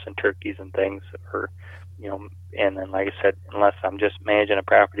grouse and turkeys and things, or and then like I said, unless I'm just managing a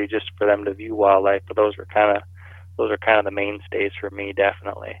property just for them to view wildlife, but those are kind of the mainstays for me,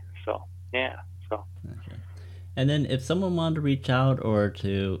 definitely. So yeah. So. Okay. And then if someone wanted to reach out or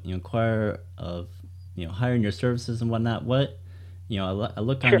to inquire of hiring your services and whatnot, what I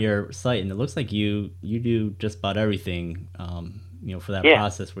look on your site, and it looks like you do just about everything. For that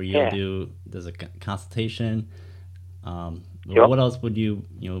process where there's a consultation. What else would you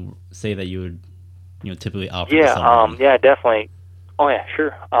say that you would typically offer to someone? Definitely. Oh yeah,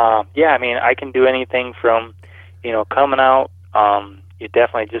 sure. I mean, I can do anything from coming out. You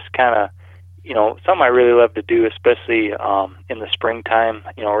definitely just kind of something I really love to do, especially in the springtime.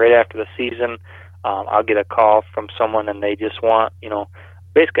 Right after the season, I'll get a call from someone and they just want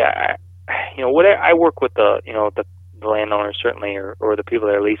basically I work with the landowners certainly, or the people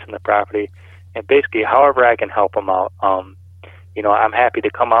that are leasing the property, and basically however I can help them out. I'm happy to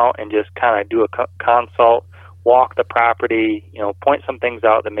come out and just kind of do a consult, walk the property, point some things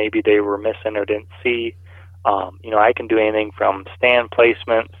out that maybe they were missing or didn't see. I can do anything from stand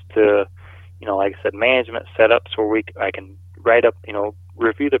placements to, like I said, management setups where I can write up,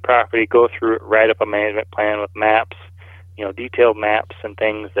 review the property, go through it, write up a management plan with maps, detailed maps and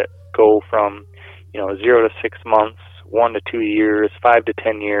things that go from, 0 to 6 months, 1 to 2 years, 5 to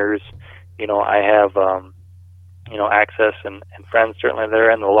 10 years. I have, access and friends certainly that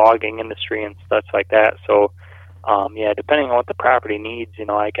are in the logging industry and stuff like that. So, depending on what the property needs,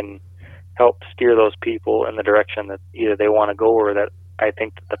 I can help steer those people in the direction that either they want to go or that I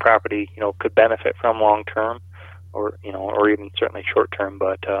think that the property, could benefit from long term, or even certainly short term.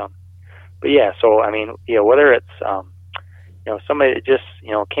 But yeah, so I mean, whether it's somebody that just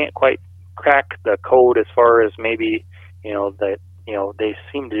can't quite crack the code as far as maybe that they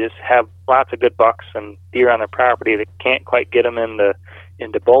seem to just have lots of good bucks and deer on their property that can't quite get them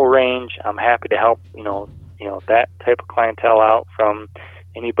into bow range. I'm happy to help that type of clientele out, from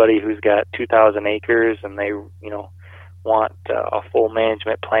anybody who's got 2,000 acres and they want a full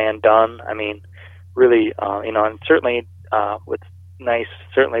management plan done. I mean, really, and certainly what's nice,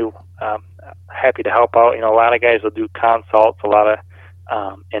 certainly happy to help out. A lot of guys will do consults,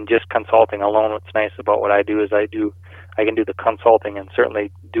 and just consulting alone. What's nice about what I do is I can do the consulting and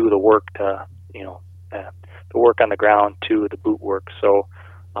certainly do the work to, the work on the ground to the boot work. So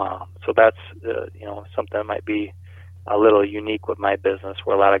that's, something that might be a little unique with my business,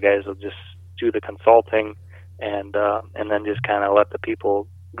 where a lot of guys will just do the consulting and then just kind of let the people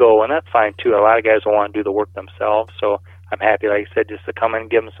go, and that's fine too. A lot of guys will want to do the work themselves, so I'm happy, like I said, just to come in and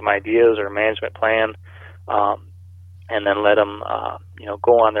give them some ideas or a management plan, and then let them,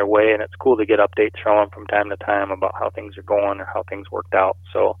 go on their way. And it's cool to get updates from them from time to time about how things are going or how things worked out.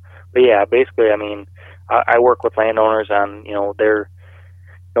 So, but yeah, basically, I mean, I work with landowners on, their,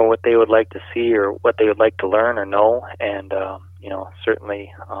 what they would like to see or what they would like to learn or know, and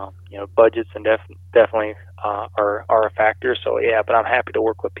certainly, budgets and definitely are a factor. So yeah, but I'm happy to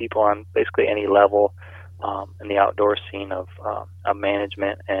work with people on basically any level in the outdoor scene of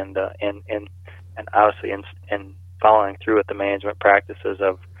management, and obviously in following through with the management practices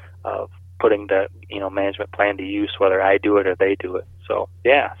of putting the management plan to use, whether I do it or they do it. So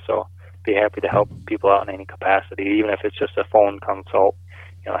yeah, so be happy to help people out in any capacity, even if it's just a phone consult.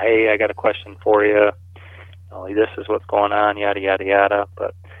 Hey, I got a question for you. This is what's going on, yada yada yada.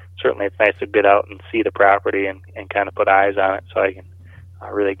 But certainly, it's nice to get out and see the property and kind of put eyes on it, so I can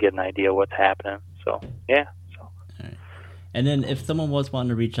really get an idea of what's happening. So yeah. So. All right. And then, if someone was wanting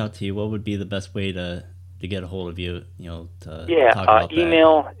to reach out to you, what would be the best way to get a hold of you? To talk about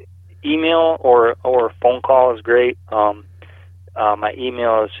that? Email or phone call is great. My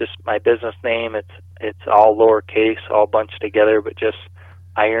email is just my business name. It's all lowercase, all bunched together, but just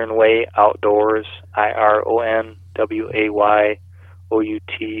Ironway Outdoors,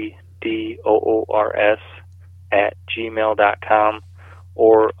 IRONWAYOUTDOORS @gmail.com,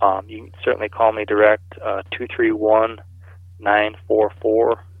 or you can certainly call me direct,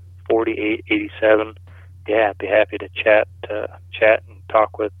 231-944-4887. Yeah, I'd be happy to chat and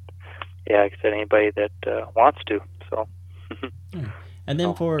talk with, like I said, anybody that wants to. So. And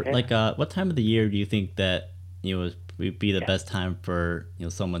then what time of the year do you think that would be the best time for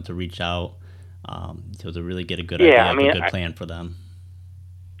someone to reach out to really get a good idea of a good plan for them?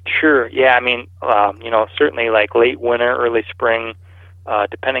 Sure. Yeah. I mean, certainly like late winter, early spring,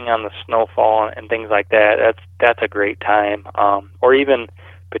 depending on the snowfall and things like that. That's a great time. Or even,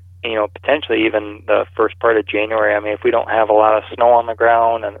 potentially even the first part of January. I mean, if we don't have a lot of snow on the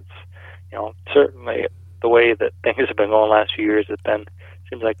ground, and it's, certainly the way that things have been going the last few years,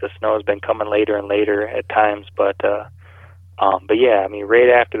 seems like the snow has been coming later and later at times, but yeah, I mean, right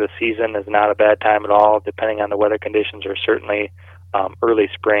after the season is not a bad time at all, depending on the weather conditions, or certainly early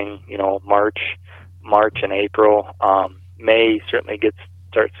spring, March and April. May certainly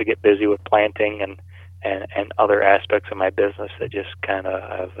starts to get busy with planting and other aspects of my business that just kind of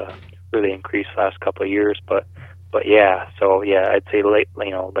have really increased the last couple of years, but yeah, so yeah, I'd say late,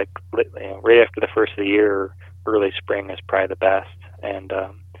 right after the first of the year, or early spring is probably the best. And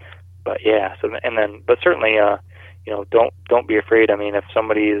but yeah, but certainly don't be afraid. I mean, if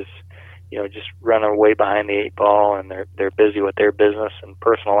somebody is just running way behind the eight ball and they're busy with their business and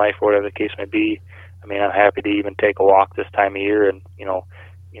personal life or whatever the case may be, I mean, I'm happy to even take a walk this time of year and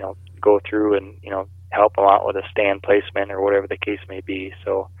go through and help them out with a stand placement or whatever the case may be.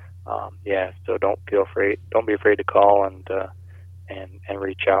 So yeah, so don't be afraid to call and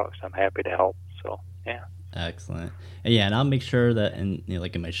reach out, because I'm happy to help. So yeah. Excellent. And yeah, and I'll make sure that in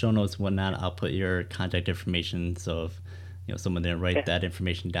my show notes and whatnot, I'll put your contact information, so if someone didn't write that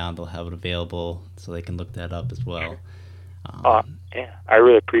information down, they'll have it available so they can look that up as well. Yeah, I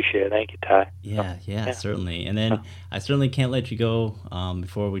really appreciate it. Thank you, Ty. Yeah, certainly. And then I certainly can't let you go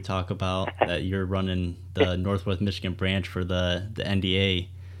before we talk about that you're running the Northwest Michigan branch for the NDA.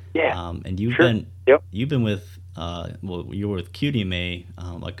 Yeah. And you've been with you were with QDMA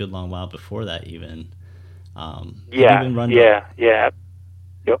a good long while before that even. Yeah. Yep.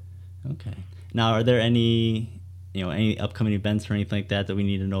 Okay. Now, are there any upcoming events or anything like that we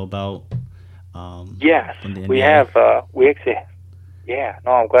need to know about? Yes, we have. We actually. Yeah.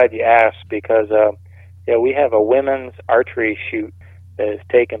 No, I'm glad you asked, because we have a women's archery shoot that is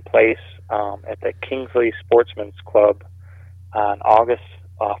taking place at the Kingsley Sportsman's Club on August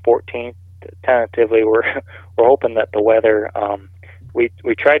 14th. Tentatively, we're hoping that the weather. We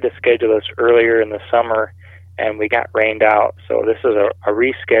tried to schedule this earlier in the summer, and we got rained out. So this is a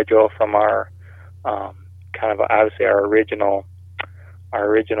reschedule from our kind of obviously our original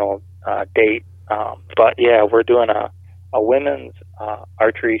date. But yeah, we're doing a women's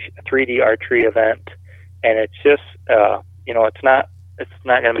archery 3D archery event and it's just it's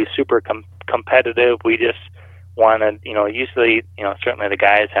not going to be super competitive. We just want to usually certainly the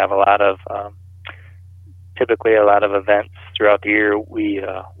guys have a lot of typically a lot of events throughout the year.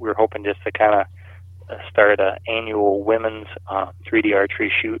 We're hoping just to kind of start an annual women's 3D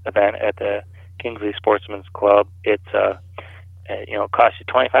archery shoot event at the Kingsley Sportsman's Club. It's it costs you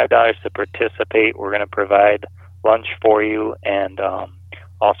 $25 to participate. We're going to provide lunch for you, and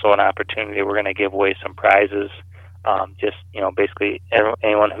also an opportunity. We're going to give away some prizes. Basically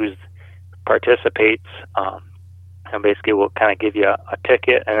anyone who participates, and basically we'll kind of give you a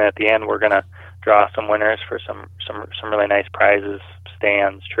ticket, and at the end we're going to draw some winners for some really nice prizes,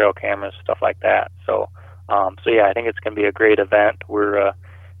 stands, trail cameras, stuff like that. So yeah, I think it's going to be a great event. We're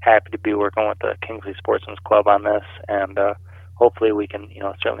happy to be working with the Kingsley Sportsman's Club on this, and hopefully we can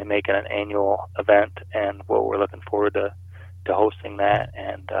certainly make it an annual event, and we're looking forward to hosting that,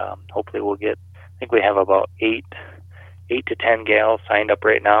 and hopefully we'll get. I think we have about 8 to 10 gals signed up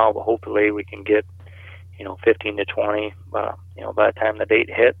right now, but hopefully we can get 15 to 20 by the time the date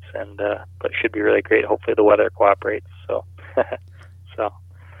hits, and but it should be really great. Hopefully the weather cooperates. So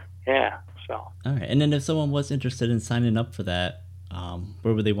yeah. All right, and then if someone was interested in signing up for that,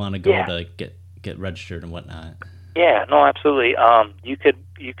 where would they want to go to get registered and whatnot? Yeah, no, absolutely. You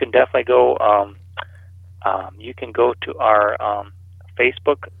can definitely go. You can go to our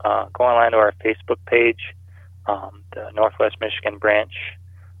Facebook. Go online to our Facebook page, the Northwest Michigan branch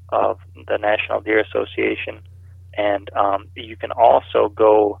of the National Deer Association, and you can also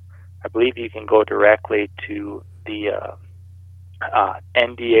go. I believe you can go directly to the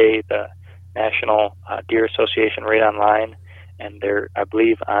NDA, the National Deer Association, right online, and there, I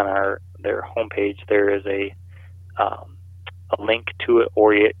believe, on their homepage there is a link to it,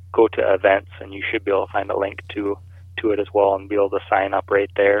 or you go to events, and you should be able to find a link to it as well, and be able to sign up right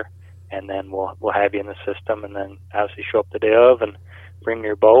there, and then we'll have you in the system, and then obviously show up the day of and bring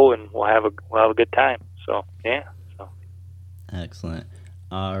your bow, and we'll have a good time. So yeah. Excellent.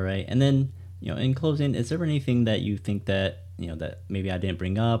 All right, and then in closing, is there anything that you think that that maybe I didn't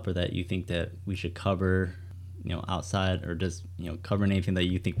bring up, or that you think that we should cover, outside, or just covering anything that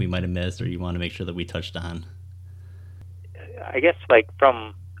you think we might have missed, or you want to make sure that we touched on? I guess, like,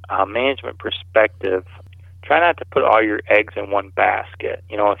 from a management perspective, try not to put all your eggs in one basket.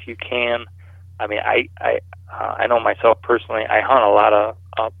 If you can. I mean, I know myself personally. I hunt a lot of.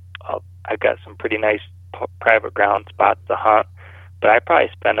 I've got some pretty nice private ground spots to hunt, but I probably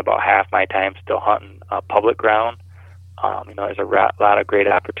spend about half my time still hunting public ground. There's a lot of great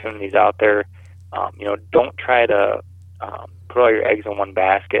opportunities out there. Don't try to put all your eggs in one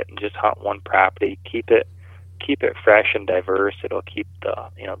basket and just hunt one property. Keep it fresh and diverse. It'll keep the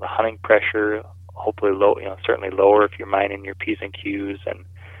the hunting pressure hopefully low. Certainly lower if you're minding your P's and Q's, and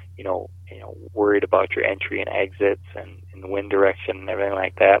worried about your entry and exits and the wind direction and everything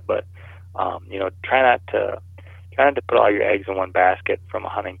like that. But try not to put all your eggs in one basket from a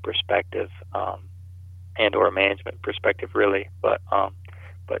hunting perspective, and or a management perspective, really. But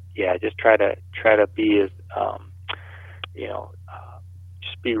yeah, just try to be as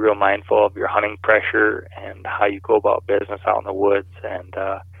just be real mindful of your hunting pressure and how you go about business out in the woods. And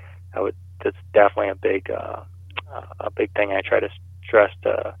that's definitely a big thing I try to stress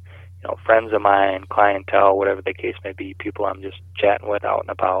to friends of mine, clientele, whatever the case may be, people I'm just chatting with out and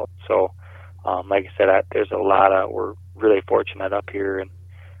about. So like I said, we're really fortunate up here, and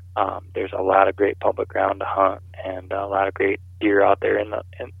there's a lot of great public ground to hunt, and a lot of great deer out there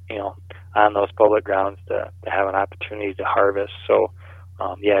on those public grounds to have an opportunity to harvest. So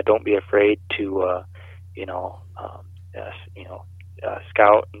yeah, don't be afraid to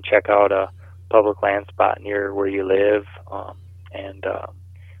scout and check out a public land spot near where you live, and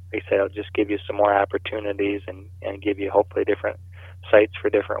like I said, it'll just give you some more opportunities, and give you hopefully different sites for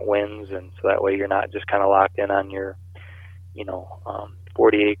different winds, and so that way you're not just kind of locked in on your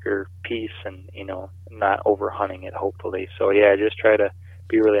 40-acre piece, and not over hunting it, hopefully. So yeah, just try to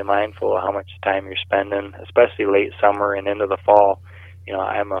be really mindful of how much time you're spending, especially late summer and into the fall.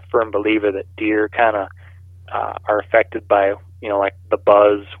 I'm a firm believer that deer kind of are affected by like the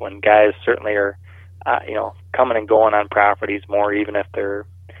buzz, when guys certainly are coming and going on properties more, even if they're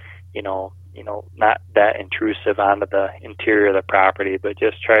not that intrusive onto the interior of the property. But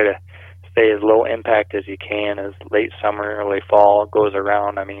just try to stay as low impact as you can as late summer, early fall goes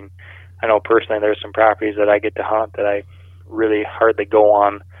around. I mean, I know personally there's some properties that I get to hunt that I really hardly go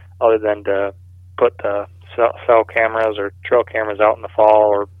on, other than to put the cell cameras or trail cameras out in the fall,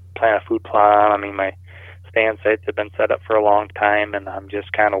 or plant a food plot. I mean, my stand sites have been set up for a long time, and I'm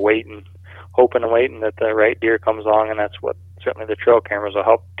just kind of hoping and waiting that the right deer comes along, and that's what certainly the trail cameras will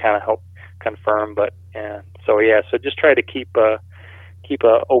help confirm. But and so just try to keep a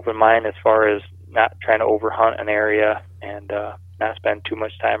open mind as far as not trying to overhunt an area and not spend too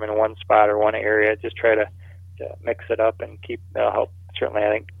much time in one spot or one area. Just try to mix it up and that'll help certainly,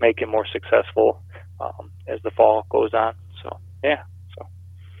 I think, make it more successful as the fall goes on. So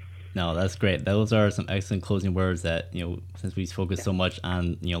no, that's great. Those are some excellent closing words that, since we focus so much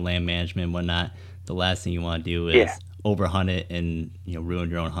on, land management and whatnot, the last thing you want to do is overhunt it and, ruin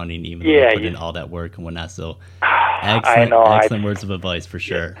your own hunting, even though you put in all that work and whatnot. So excellent words of advice for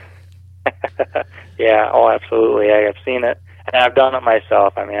sure. Yeah. Oh, absolutely. I have seen it and I've done it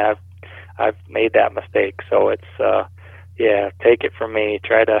myself. I mean, I've made that mistake. So it's, take it from me.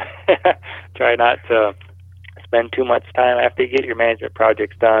 Try not to spend too much time after you get your management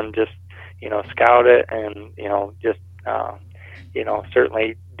projects done. Just, scout it and,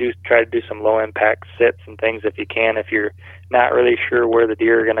 certainly try to do some low impact sits and things if you can, if you're not really sure where the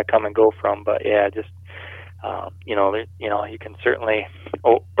deer are going to come and go from. But you can certainly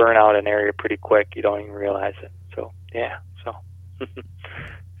burn out an area pretty quick. You don't even realize it. So,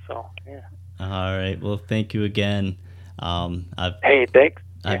 All right. Well, thank you again. Thanks.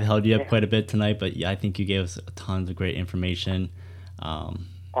 I've held you up quite a bit tonight, but I think you gave us tons of great information.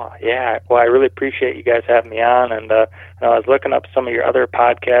 Well, I really appreciate you guys having me on, and I was looking up some of your other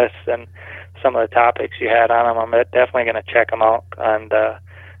podcasts and some of the topics you had on them. I'm definitely going to check them out, and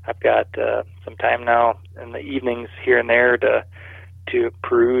I've got some time now in the evenings here and there to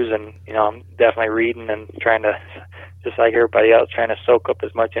peruse, and I'm definitely reading and trying to, just like everybody else, trying to soak up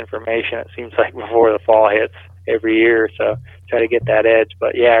as much information, it seems like, before the fall hits every year, so try to get that edge.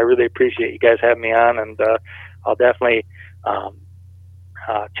 But I really appreciate you guys having me on, and I'll definitely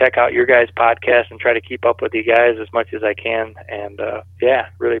check out your guys' podcast and try to keep up with you guys as much as I can, and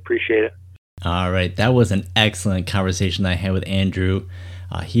really appreciate it. All right, that was an excellent conversation I had with Andrew.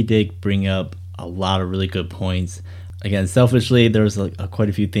 He did bring up a lot of really good points. Again, selfishly, there was quite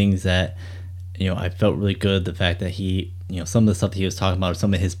a few things that I felt really good. The fact that he, some of the stuff that he was talking about,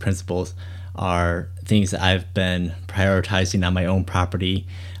 some of his principles are things that I've been prioritizing on my own property,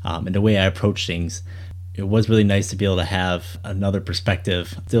 and the way I approach things. It was really nice to be able to have another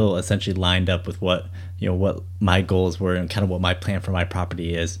perspective, still essentially lined up with what my goals were and kind of what my plan for my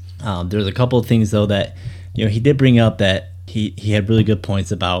property is. There's a couple of things though that he did bring up that he had really good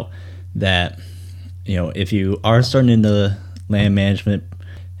points about. That if you are starting into land management,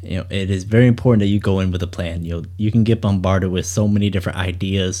 it is very important that you go in with a plan. You can get bombarded with so many different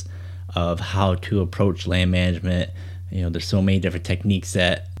ideas of how to approach land management. There's so many different techniques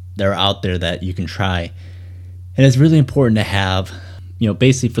that are out there that you can try, and it's really important to have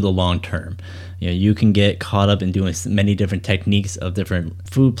basically for the long term. You can get caught up in doing many different techniques of different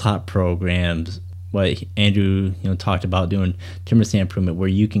food plot programs, what Andrew talked about, doing timber stand improvement, where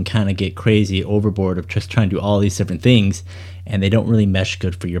you can kind of get crazy overboard of just trying to do all these different things, and they don't really mesh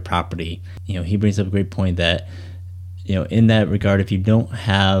good for your property. He brings up a great point that in that regard, if you don't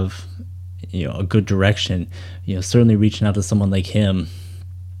have a good direction, certainly reaching out to someone like him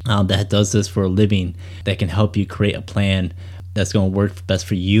that does this for a living, that can help you create a plan that's going to work best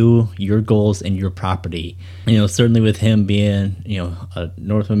for you, your goals, and your property. Certainly with him being a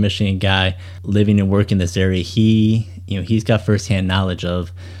North of Michigan guy living and working in this area, he's got firsthand knowledge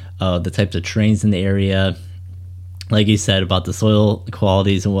of the types of terrains in the area. Like he said about the soil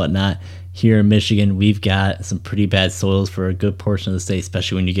qualities and whatnot. Here in Michigan, we've got some pretty bad soils for a good portion of the state,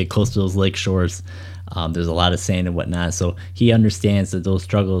 especially when you get close to those lake shores. There's a lot of sand and whatnot. So he understands that those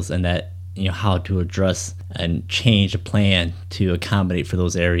struggles and that how to address and change a plan to accommodate for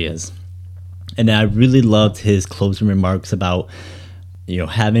those areas. And I really loved his closing remarks about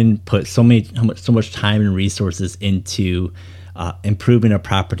having put so much time and resources into improving a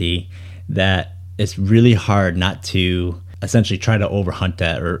property that it's really hard not to essentially try to overhunt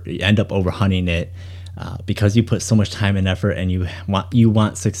that or end up overhunting it, because you put so much time and effort and you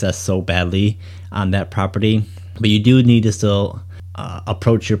want success so badly on that property. But you do need to still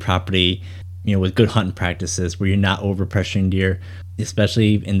approach your property with good hunting practices where you're not overpressuring deer,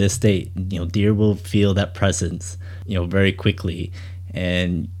 especially in this state. Deer will feel that presence very quickly,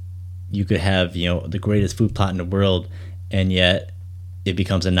 and you could have the greatest food plot in the world, and yet it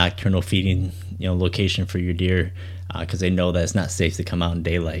becomes a nocturnal feeding location for your deer, because they know that it's not safe to come out in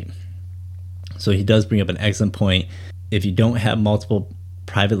daylight. So he does bring up an excellent point. If you don't have multiple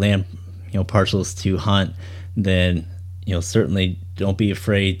private land parcels to hunt, then certainly don't be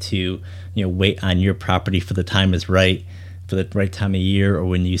afraid to wait on your property for the time is right, for the right time of year, or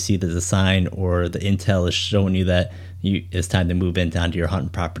when you see that the sign or the intel is showing you that it's time to move in down to your hunting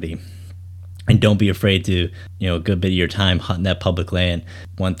property. And don't be afraid to, a good bit of your time hunting that public land.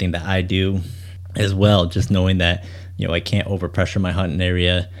 One thing that I do as well, just knowing that, I can't overpressure my hunting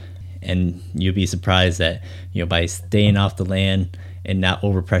area. And you'll be surprised that, by staying off the land and not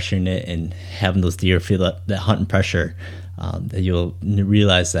overpressuring it and having those deer feel that hunting pressure, that you'll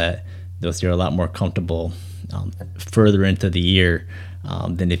realize that those deer are a lot more comfortable further into the year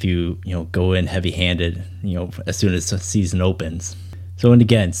than if you, go in heavy-handed, as soon as the season opens. So, and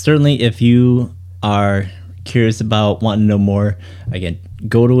again, certainly if you are curious about wanting to know more, again,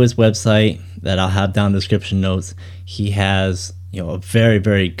 go to his website that I'll have down in the description notes. He has, a very,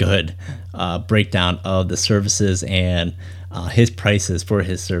 very good breakdown of the services and his prices for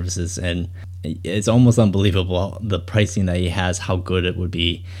his services. And it's almost unbelievable the pricing that he has, how good it would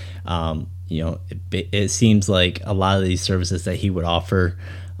be. It seems like a lot of these services that he would offer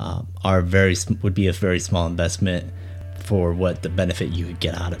would be a very small investment for what the benefit you could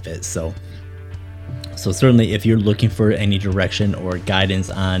get out of it. So certainly if you're looking for any direction or guidance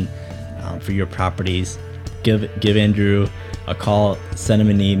on for your properties, give Andrew a call, send him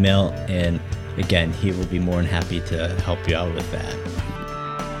an email, and again, he will be more than happy to help you out with that.